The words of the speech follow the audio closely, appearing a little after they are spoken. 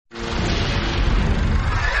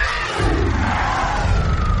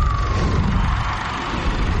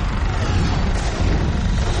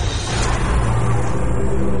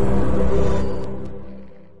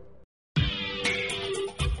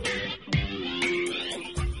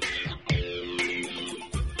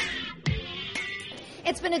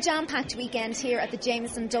It's been a jam-packed weekend here at the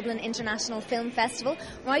Jameson Dublin International Film Festival.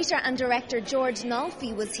 Writer and director George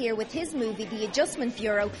Nolfi was here with his movie The Adjustment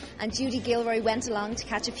Bureau, and Judy Gilroy went along to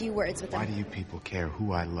catch a few words with him. Why do you people care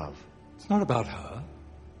who I love? It's not about her.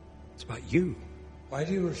 It's about you. Why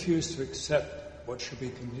do you refuse to accept what should be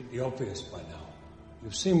completely obvious by now?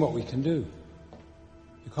 You've seen what we can do.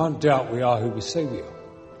 You can't doubt we are who we say we are.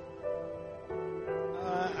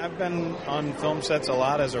 I've been on film sets a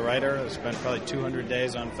lot as a writer. I spent probably 200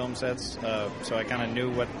 days on film sets, so I kind of knew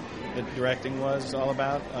what the directing was all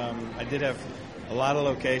about. I did have a lot of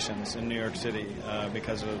locations in New York City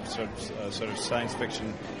because of sort of science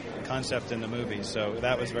fiction concept in the movie, so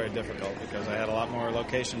that was very difficult because I had a lot more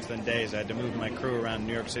locations than days. I had to move my crew around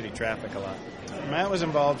New York City traffic a lot. Matt was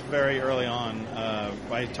involved very early on.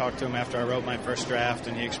 I talked to him after I wrote my first draft,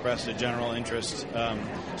 and he expressed a general interest,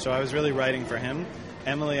 so I was really writing for him.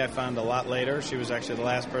 Emily I found a lot later. She was actually the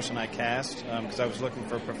last person I cast because I was looking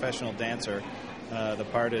for a professional dancer. The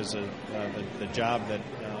part is the job that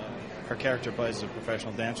her character plays as a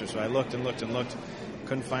professional dancer. So I looked and looked and looked,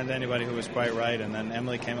 couldn't find anybody who was quite right. And then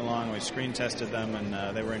Emily came along, we screen tested them, and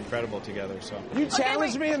they were incredible together. So you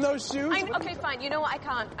challenged me in those shoes? Okay, fine. You know what? I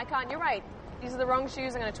can't. You're right. These are the wrong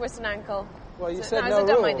shoes. I'm going to twist an ankle. Well, you said no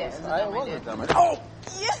rules. I wasn't dumb. Oh!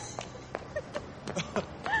 Yes!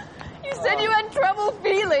 You said you had trouble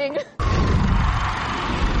feeling.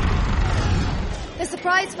 The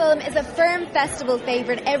Suprise Film is a firm festival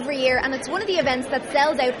favourite every year, and it's one of the events that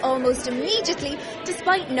sells out almost immediately,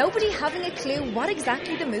 despite nobody having a clue what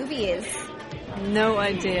exactly the movie is. No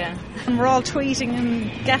idea. And we're all tweeting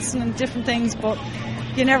and guessing and different things, but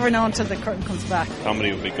you never know until the curtain comes back.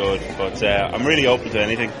 Comedy would be good, but I'm really open to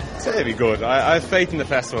anything. It'd be good. I have faith in the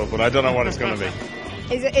festival, but I don't know what it's going to be.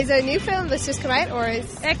 Is it a new film that's just come out, or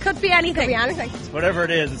is it could be anything? Could be anything. Whatever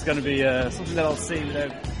it is, it's going to be something that I'll see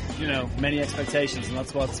without, many expectations, and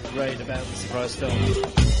that's what's great about the Suprise Film.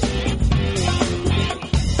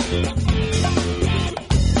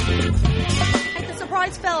 The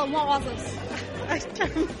Suprise Film, what was it?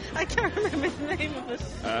 I can't remember the name of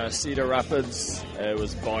it. Cedar Rapids. It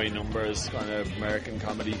was by numbers, kind of American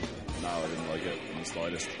comedy. No, I didn't like it in the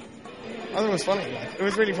slightest. I thought it was funny. It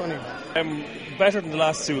was really funny. Better than the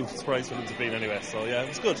last two Suprise films have been anyway, so yeah, it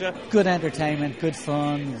was good, yeah. Good entertainment, good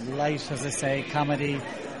fun, light, as I say, comedy,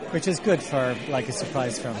 which is good for, like, a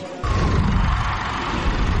Suprise film.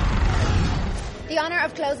 The honour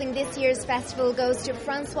of closing this year's festival goes to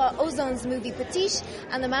Francois Ozon's movie Petite,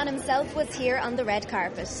 and the man himself was here on the red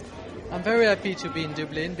carpet. I'm very happy to be in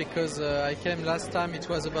Dublin because I came last time, it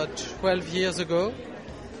was about 12 years ago,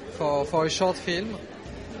 for a short film.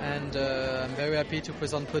 And I'm very happy to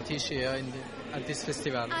present Potiche here at this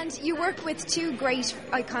festival. And you work with two great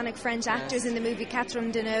iconic French actors in the movie,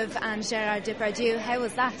 Catherine Deneuve and Gérard Depardieu. How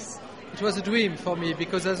was that? It was a dream for me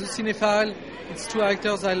because as a cinephile, it's two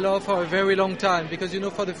actors I love for a very long time. Because,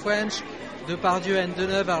 for the French, Depardieu and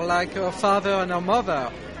Deneuve are like her father and her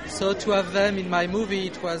mother. So to have them in my movie,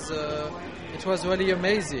 it was really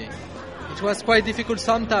amazing. It was quite difficult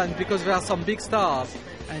sometimes because there are some big stars.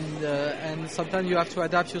 And sometimes you have to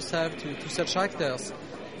adapt yourself to such actors.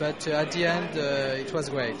 But at the end, it was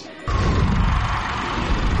great.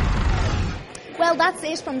 Well, that's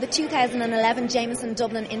it from the 2011 Jameson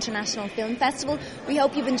Dublin International Film Festival. We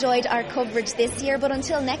hope you've enjoyed our coverage this year, but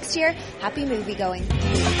until next year, happy movie going.